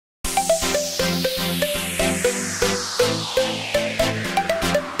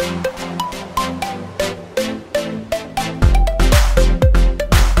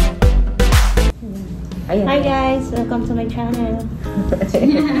my channel.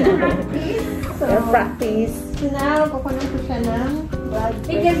 So, practice. So now, kukunan ko siya ng blood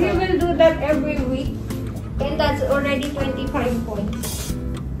pressure. Because you will do that every week. And that's already 25 points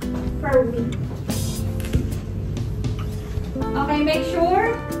per week. Okay, make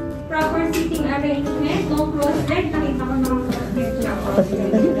sure proper sitting arrangement. Don't cross leg. Nakita ko naman cross leg siya.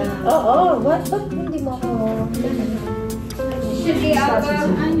 Oo, what? Ba't hindi mo ako... Should be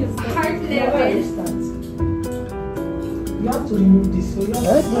above heart level. You have to remove this. So you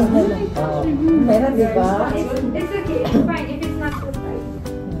have to meron, di ba? It's okay. It's fine if it's not too tight.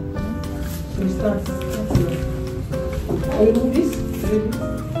 So it starts. I remove this.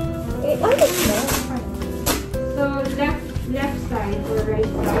 Ayos na. So left side or right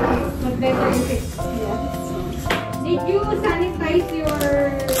side. But better if it's left. Did you sanitize your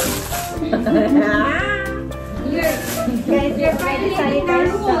your family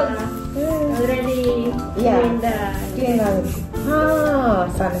sanitizer? Already in the sanitize.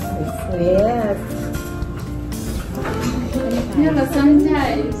 Yes. Yeah, but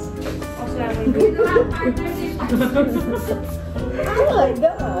sometimes. Oh my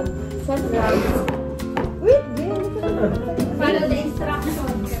God. Sanitize. Wait, follow the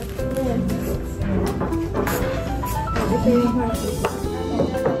instructions. Ito yung heart.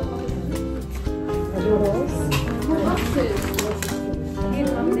 Rolls.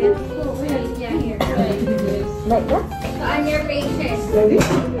 Yeah, here. Like that? So on your patient. ready.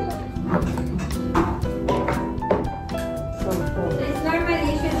 So it's normally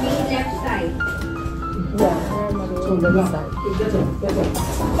it should be left side. Yeah, normally. So the left side. Better.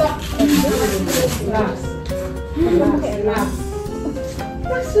 Relax. Relax.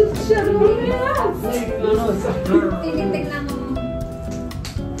 Tinitignan mo.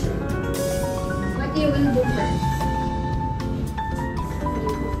 What you will do first?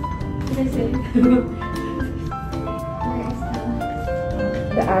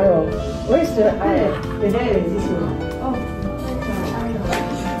 The arrow. Where's the arrow? The hair is this one. Oh,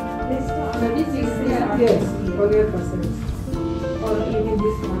 Yes, 100%. Or even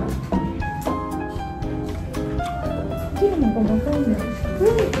this one. Hindi naman kumakain.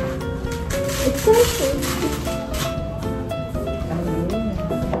 Excited.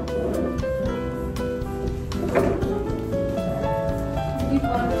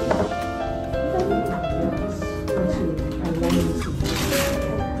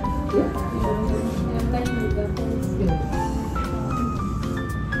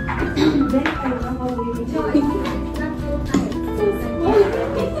 then I don't know how we will do it. It's not so tight.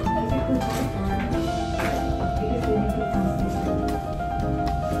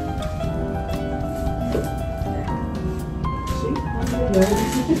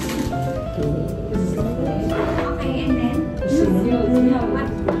 Okay, and then what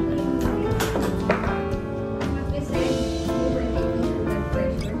we said, we were taking the blood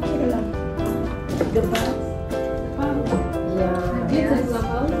pressure. The pulse.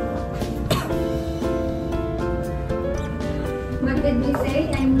 What did we say?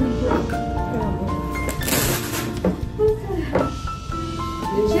 I'm good.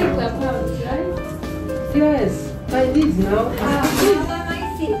 Check the pulse, right? Yes, I did now. How am I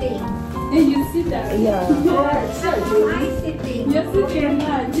sitting? And you sit down. Yeah. How am I sitting? You're sitting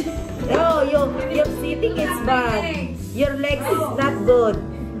hard. No, your sitting is bad. Your legs is not good.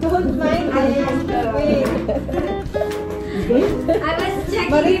 Don't mind it. I was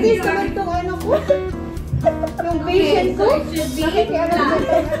checking Maritis if naman you're... itong ano ko. Yung patient ko. So it should be flat.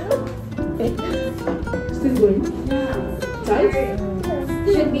 Still going. Tight?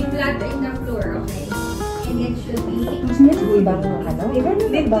 Should be flat in the floor, okay? And it should be... Bang ano?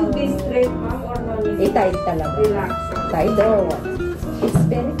 Need to be straight, ma'am, or no need? Tight talaga. Relax. Tight or what? It's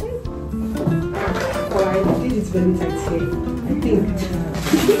very tight. Alright, this is very tight here. I think.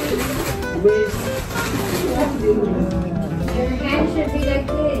 Wait. Your hand should be like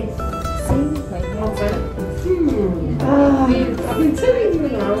this. See? My hands. I've been telling you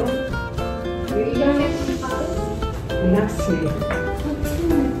now. Relax the pulse. Relax here.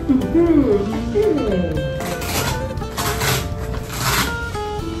 Do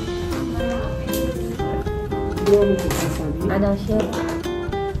you want me to do something? Ano siya?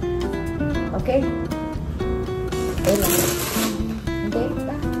 Okay? Okay lang. Okay?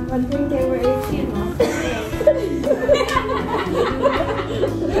 One thing they were 18, no?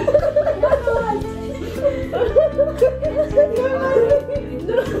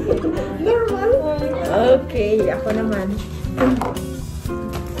 Normal. Okay, ako naman.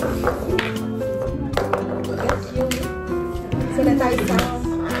 Sila tayo sa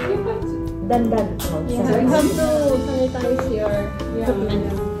dandan. Yeah, you have to sanitize your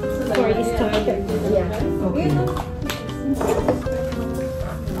Before you start. Yeah. Okay.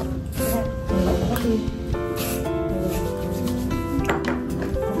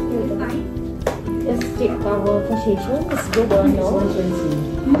 Just check our position. Is good or no?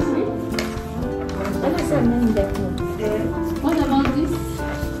 Ano saan na hindi ko? What about this?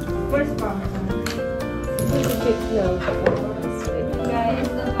 First one. Check now. Guys,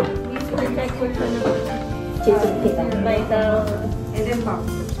 Check ko siya na. Check kita. Vital. and then box.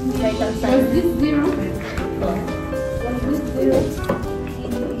 Vital Was sign. this zero? Was this zero?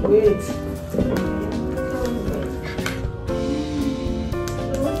 Wait.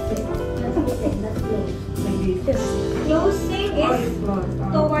 Closing is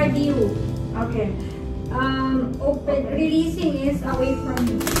toward you. Okay. Open, releasing is away from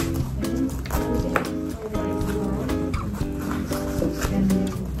you.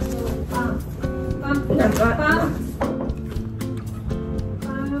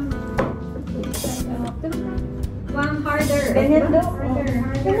 Pump harder. Ganyan daw. Harder.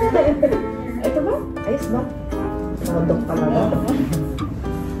 Ito ba? Ayos ba? Tawag talaga.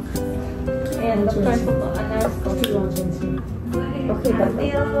 Ayan, doktor ko po. Anas ko. Okay ba?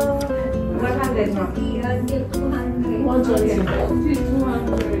 Until 100 now. until 200. 120.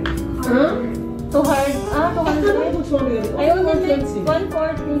 200. Huh? Too hard. Ah, 200. 220. I only make 120.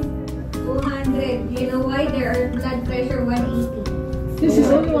 140. 200. You know why? There are blood pressure 180. This is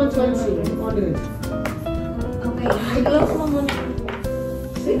only 120. 100. Okay. I-close mo muna.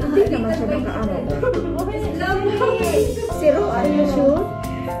 Hindi naman siya nakaano. Lovely. Zero, are you sure?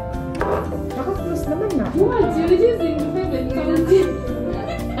 Naka-close naman na. What? You're using the favorite counting.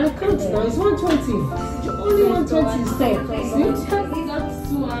 I can't now. It's 120. Only 120 is stop. See? You just got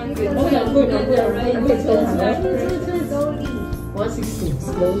 200. Okay, I'm good. I'm good. I'm good. Slowly. 160.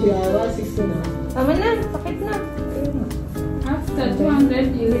 Slowly. Yeah, 160 now. Tama na, sakit na. After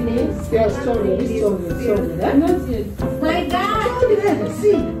 200, you release. Yeah, stronger. It's stronger. Stronger. Eh? Not yet. My God.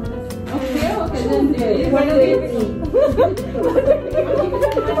 See? Okay, okay, then release. 180.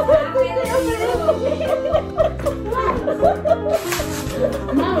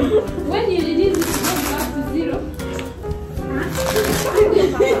 Now, when you release, it goes back to zero.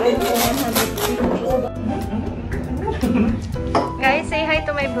 Guys, say hi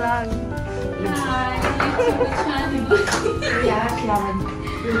to my vlog. Hi, YouTube channel.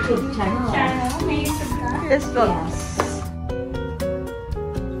 YouTube channel. Channel. May subscribe. Yes, po.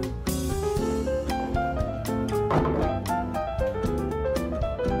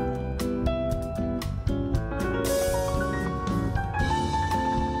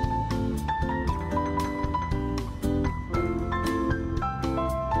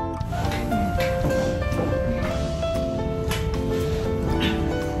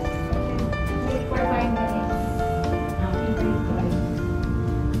 For 5 minutes.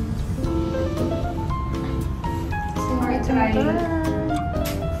 More try.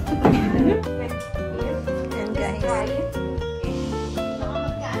 And guys.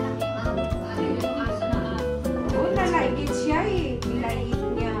 Oh, nalaigit siya eh. Nalaigit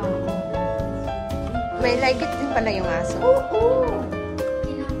niya. May like it din pala yung aso. Oo.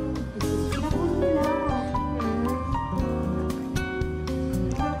 Kinapuno lang.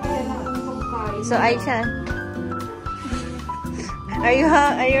 Kaya na ang pagkain. So, Aisha, are you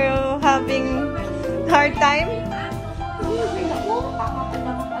having hard time? Ay, naku,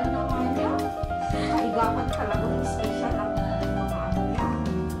 kakapal naman niya. Kaigapan talaga ng special ang mga ano niya.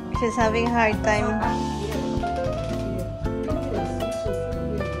 She's having hard time.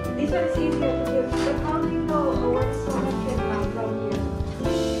 This one is easier to do. But how do you know what's one can come from here?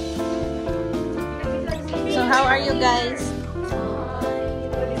 So, how are you guys?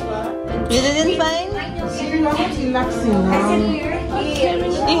 You didn't find? Relaxing I now. said here.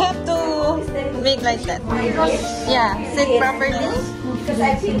 You have to make like that. Yeah, sit properly. Because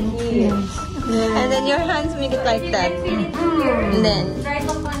I feel here. And then your hands make it like that. And then, Try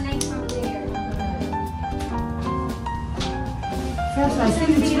to connect from there. First, I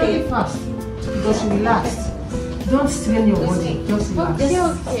feel it's really fast. Just relax. Don't strain your body. Just relax.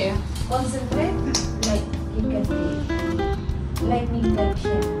 Okay. Concentrate. Like you can feel. Lightning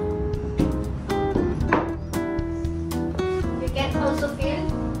connection. You can also feel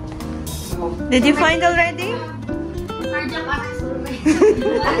did you find already? cardiac arrest already.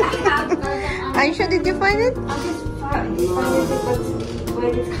 Once you have cardiac arrest, Aisha, did you find it? I'll just find it, but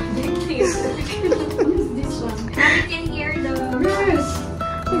when it's connecting, this one. Now you can hear the Yes.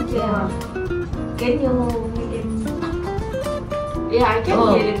 yeah. Can you Yeah, I can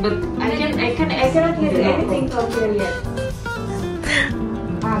Oh. hear it, but I cannot hear anything from here yet.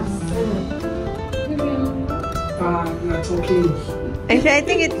 That's okay. Aisha, I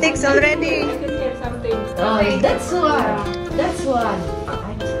think it takes already. I can hear something. That's one. That's one.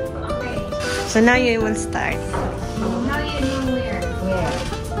 Okay. So now you will start. Now you know where. Where?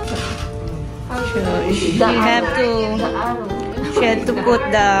 So you have to she had to put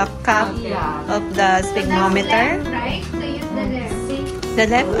the cup of the sphygmometer, Left, right? So use the left. the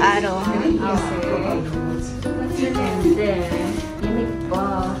left arrow. What's the left? And then you need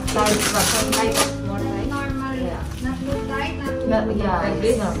side more right? Normal. Yeah. Not look right, not look Yeah,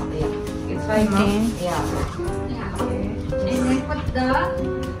 it's normal. Yeah. It's fine. Okay. Yeah. Yeah. And then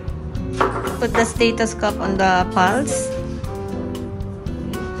Put the stethoscope on the pulse.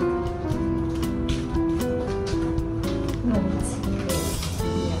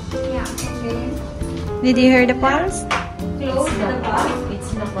 yeah. And then Did you hear the pulse? close the box. It's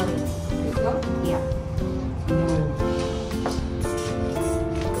not funny. Yeah.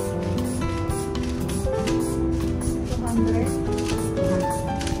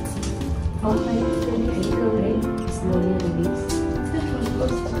 Okay. Slowly release.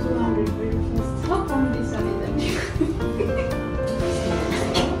 How come this one is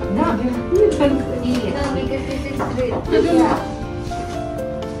No, No, because this is grid. Yeah.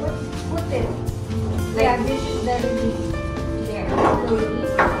 Put it. Yeah, this is the release. There. Slowly.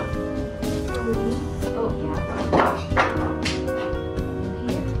 Slowly. Oh, yeah.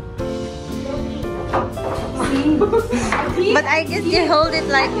 But I guess you hold it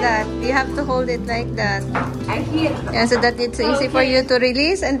like that. You have to hold it like that. I hear. Yeah, so that it's easy for you to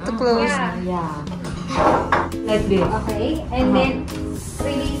release and to close. Yeah. Yeah. Like this. Okay. And then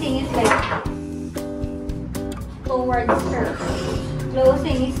releasing is like towards her.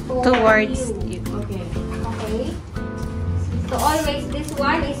 Closing is Towards you. you. Okay. Okay. So always this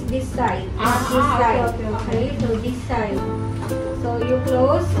one is this side, not this side. Okay. So this side. So you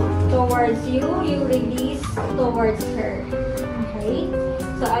close towards you, you release towards her. Okay.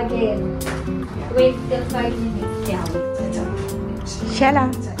 So again, wait till 5 minutes. Yeah.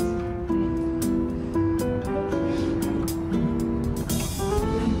 Shella.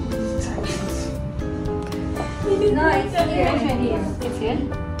 No, it's here. It's good.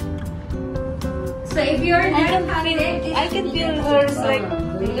 So if you're left-handed, I can feel hers like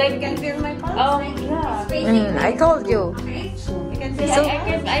can feel my pulse. Oh, yeah. facing I told you. okay? You can feel So,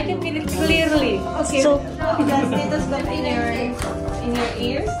 I can feel it clearly. Okay. So the stethoscope in your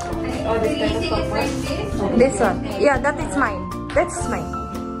ears. Oh, the Releasing is like this. This one. Yeah, that is mine. That's mine.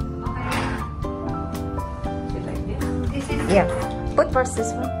 This is Yeah. Put first this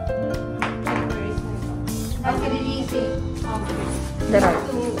one. not releasing. The right.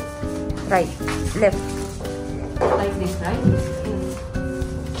 Right. Left. Like this, right?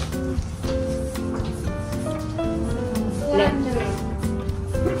 Like this.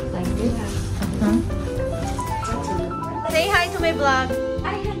 Say hi to my vlog.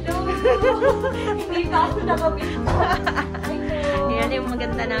 Ay, hello! Hindi pa ako nakapita. Yan yung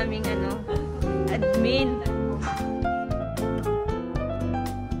maganda naming admin.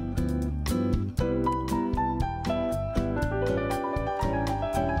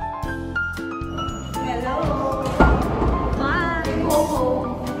 Hello. Bye.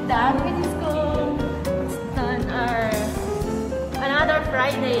 The admin is gone. It's done. Another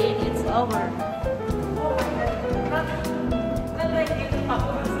Friday. It's over.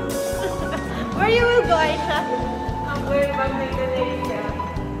 Where you will go, Aisha? I'm going back to Indonesia.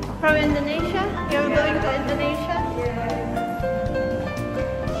 From Indonesia? You're going to Indonesia?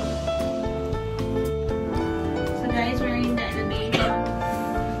 So guys, we're in the elevator.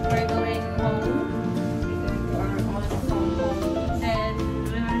 We're going home. We're going to our own home. And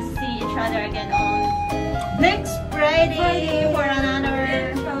we will see each other again on next Friday for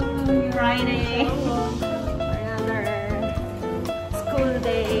another Friday. For another school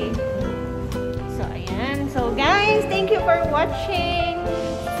day. So ayan. So guys, thank you for watching.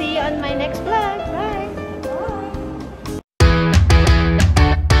 See you on my next vlog. Bye!